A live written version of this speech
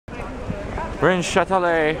We're in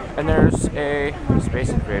Châtelet, and there's a Space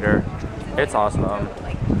Invader. It's awesome.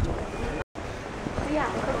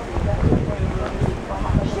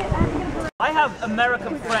 I have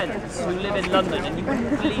American friends who live in London, and you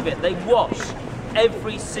wouldn't believe it, they wash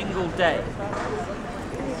every single day.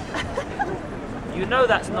 You know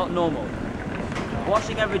that's not normal.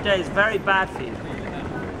 Washing every day is very bad for you.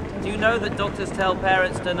 Do you know that doctors tell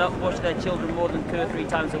parents to not wash their children more than 2 or 3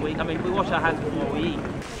 times a week? I mean, we wash our hands before we eat.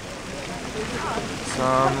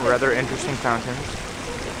 Some rather interesting fountains.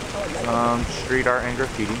 Some street art and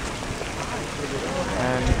graffiti.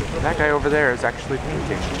 And that guy over there is actually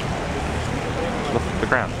painting. Look at the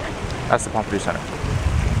ground. That's the Pompidou Center.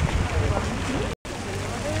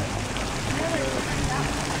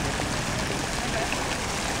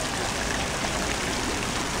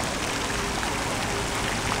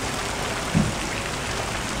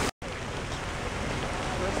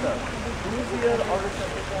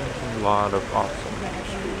 A lot of awesome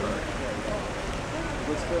street art.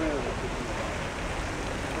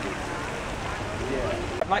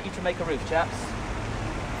 I'd like you to make a roof, chaps.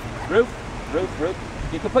 Roof, roof, roof.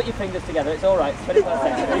 You can put your fingers together, it's alright, it's 21st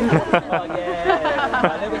century. Oh yeah,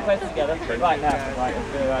 right, a little bit closer together. Right now, right.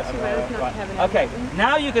 Okay,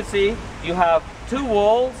 now you can see you have 2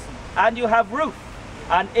 walls and you have roof.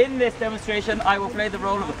 And in this demonstration, I will play the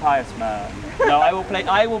role of a pious man. No, I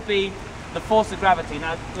will be the force of gravity.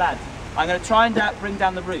 Now, lads, I'm going to try and bring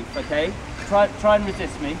down the roof, okay? Try and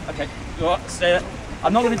resist me. Okay, stay there.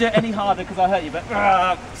 I'm not going to do it any harder because I'll hurt you, but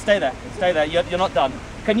stay there, you're not done.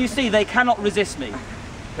 Can you see they cannot resist me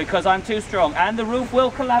because I'm too strong, and the roof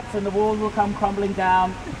will collapse and the wall will come crumbling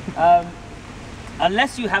down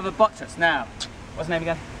unless you have a buttress. Now, what's the name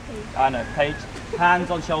again? I know, Paige. Hands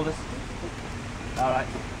on shoulders. All right.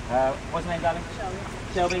 What's the name, darling?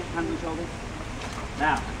 Shelby. Hands on shoulders.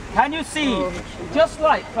 Now, can you see, just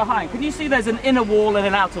like behind, can you see there's an inner wall and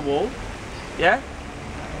an outer wall? Yeah?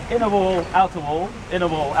 Inner wall, outer wall, inner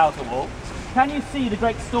wall, outer wall. Can you see the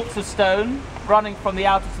great stalks of stone running from the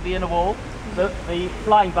outer to the inner wall? The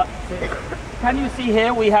flying buttresses. Can you see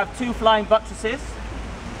here we have 2 flying buttresses?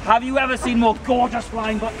 Have you ever seen more gorgeous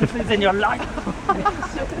flying buttresses in your life?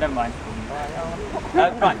 Never mind.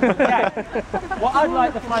 Right, okay. What I'd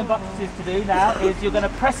like the flying buttresses to do now is you're going to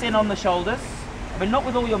press in on the shoulders. I mean, not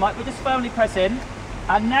with all your might, but just firmly press in.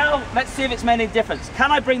 And now, let's see if it's made any difference.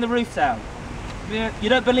 Can I bring the roof down? You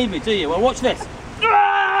don't believe me, do you? Well, watch this.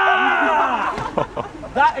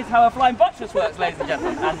 That is how a flying buttress works, ladies and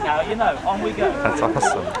gentlemen. And now you know. On we go. That's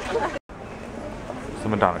awesome. It's the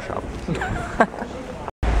Madonna shop.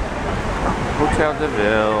 Hotel de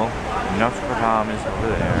Ville. Notre Dame is over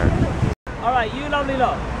there. Alright, you lovely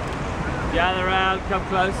lot. Gather around, come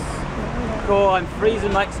close. Cool, I'm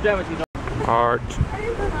freezing my extremities. Art.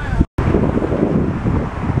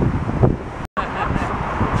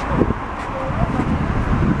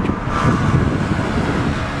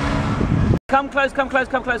 Come close, come close,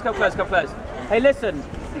 come close, come close, come close. Hey, listen,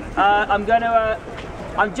 I'm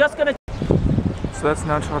just gonna... So that's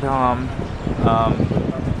Notre Dame.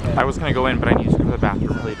 I was gonna go in, but I needed to go to the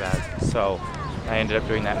bathroom really bad, so I ended up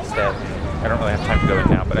doing that instead. I don't really have time to go in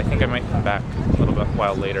now, but I think I might come back a little bit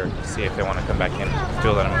while later to see if they want to come back in.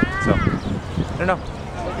 Feel that I'm in. So I don't know.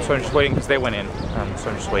 So I'm just waiting because they went in. So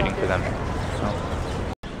I'm just waiting for them. So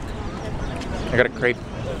I got a crepe.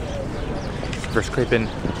 First crepe in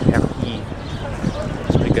Paris.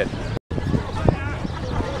 It's pretty good.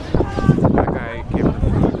 That guy gave them for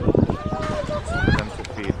them to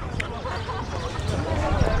feed.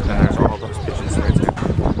 And there's all those pigeons right there.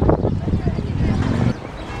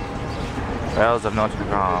 Bells of Notre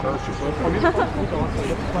Dame.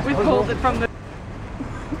 We pulled it from the...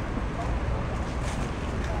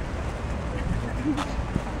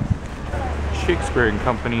 Shakespeare and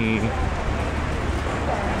Company.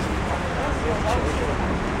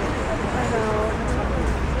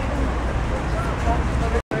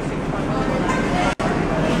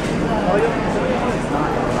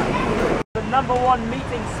 The #1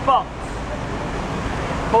 meeting spot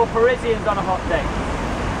for Parisians on a hot date.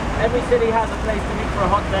 Every city has a place to meet for a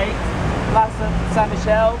hot date. Place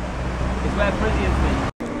Saint-Michel is where Parisians meet.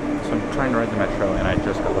 So I'm trying to ride the metro and I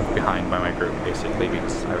just got left behind by my group basically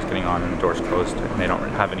because I was getting on and the doors closed and they don't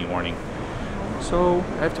have any warning. So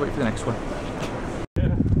I have to wait for the next one.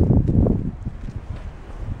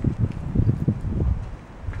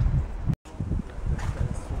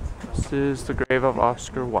 This is the grave of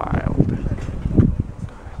Oscar Wilde.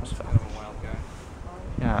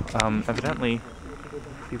 Yeah, evidently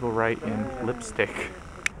people write in lipstick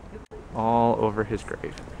all over his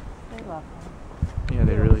grave. They love him. Yeah,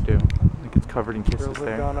 they really do. Like it's covered in kisses Girls have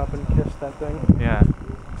there. gone up and kissed that thing. Yeah,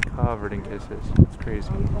 it's covered covered in kisses. It's crazy.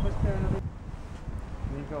 Can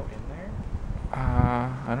you go in there?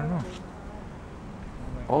 I don't know.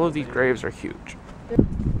 All of these graves are huge.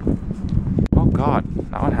 Oh God,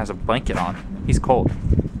 that one has a blanket on. He's cold.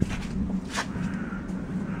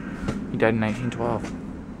 He died in 1912.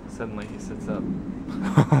 Suddenly he sits up.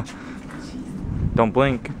 Don't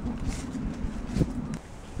blink.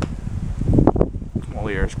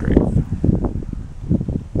 Moliere's grave.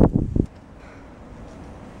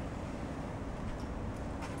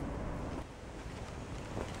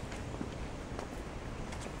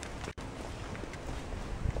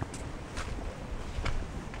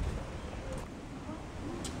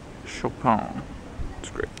 Chopin. It's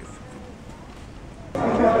grave.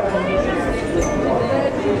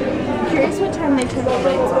 Curious what time they took the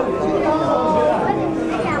lights off.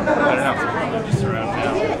 I don't know.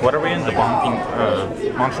 What are we in? The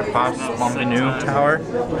Montrepas Tower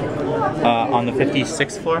on the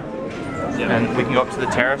 56th floor? And we can go up to the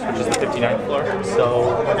terrace, which is the 59th floor.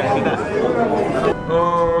 So we're gonna do that.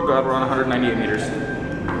 Oh God, we're on 198 meters.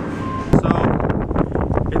 So,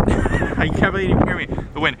 I can't believe you can hear me.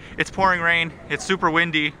 The wind. It's pouring rain. It's super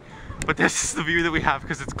windy, but this is the view that we have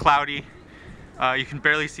because it's cloudy. You can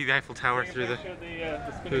barely see the Eiffel Tower through the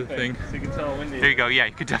thing. So you can tell how windy. There you go. Yeah,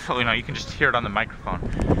 you could definitely know. You can just hear it on the microphone.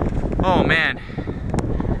 Oh man.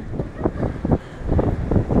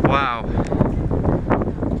 Wow.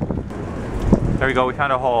 There we go. We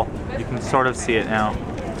found a hole. You can sort of see it now.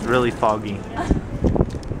 It's really foggy.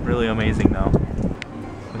 Really amazing though.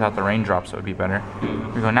 Without the raindrops, it would be better. There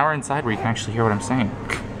we go. Now we're inside where you can actually hear what I'm saying.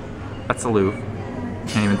 That's the Louvre.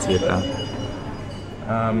 Can't even see it though.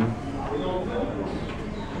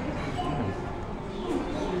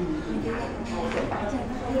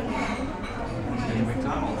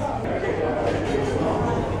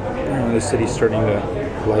 The city's starting to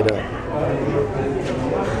light up.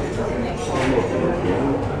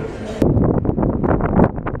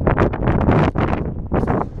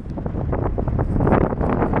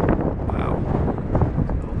 Wow.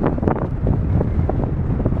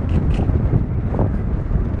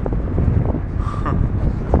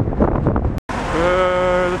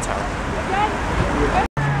 The tower.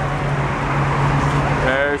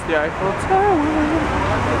 There's the Eiffel Tower.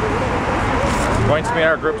 Going to meet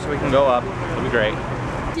our group so we can go up. It'll be great.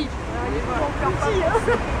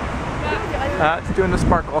 It's doing the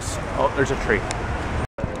sparkles. Oh, there's a tree.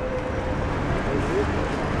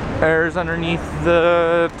 There's underneath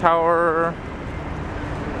the tower.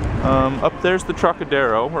 Up there's the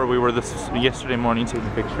Trocadero where we were yesterday morning taking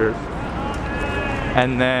pictures.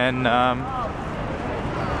 And then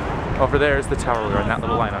over there is the tower. We were in that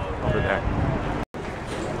little lineup over there.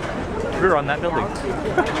 We were on that building.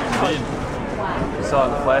 You saw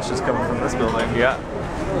the flashes coming from this building. Yeah.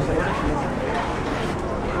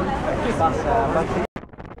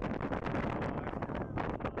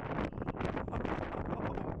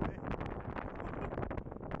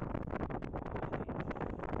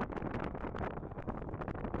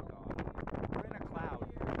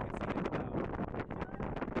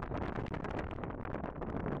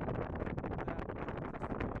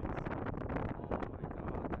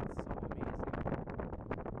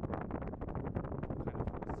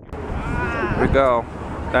 Here we go.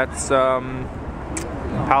 That's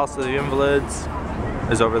Palace of the Invalids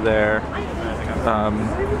is over there. I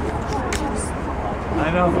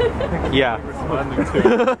know. Yeah.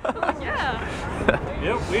 Yeah.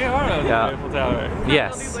 Yep, we are on the Eiffel Tower.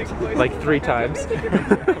 Yes, like 3 times.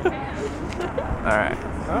 All right.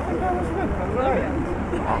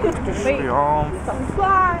 Wait.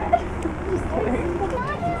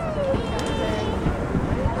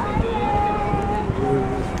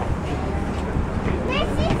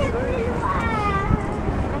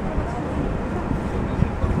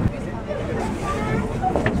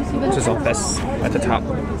 This is office at the top.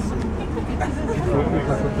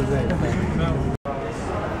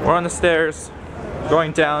 We're on the stairs,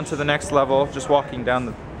 going down to the next level, just walking down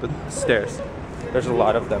the stairs. There's a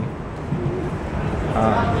lot of them.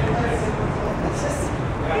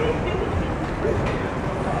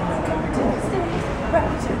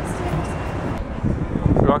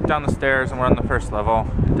 We walk down the stairs and we're on the first level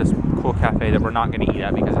at this cool cafe that we're not going to eat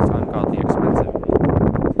at because it's ungodly expensive.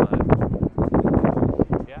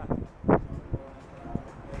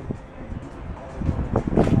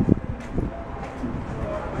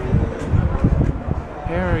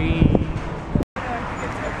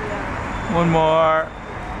 One more.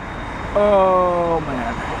 Oh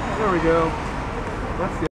man. There we go.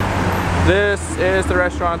 This is the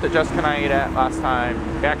restaurant that Jessica and I ate at last time.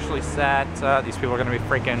 We actually sat, these people are going to be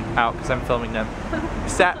freaking out because I'm filming them.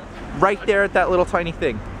 Sat right there at that little tiny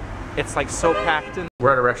thing. it's like so packed in.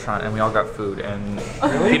 We're at a restaurant and we all got food and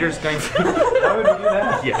Peter's going to Why would you do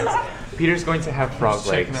that? yes. Peter's going to have frog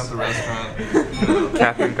Checking legs. out the restaurant.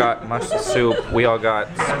 Catherine got mushroom soup. We all got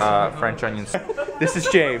French onion soup. This is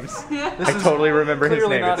James. I totally remember his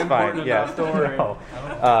clearly name. not It's fine. important Yeah. enough, don't worry. No.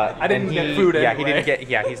 I didn't and get food Yeah, he anyway. didn't get.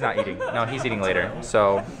 Yeah, he's not eating. No, he's eating later.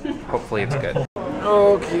 So hopefully it's good.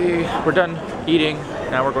 Okay, we're done eating.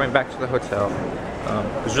 Now we're going back to the hotel.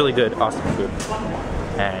 It was really good, awesome food,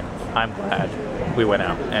 and I'm glad we went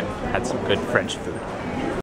out and had some good French food.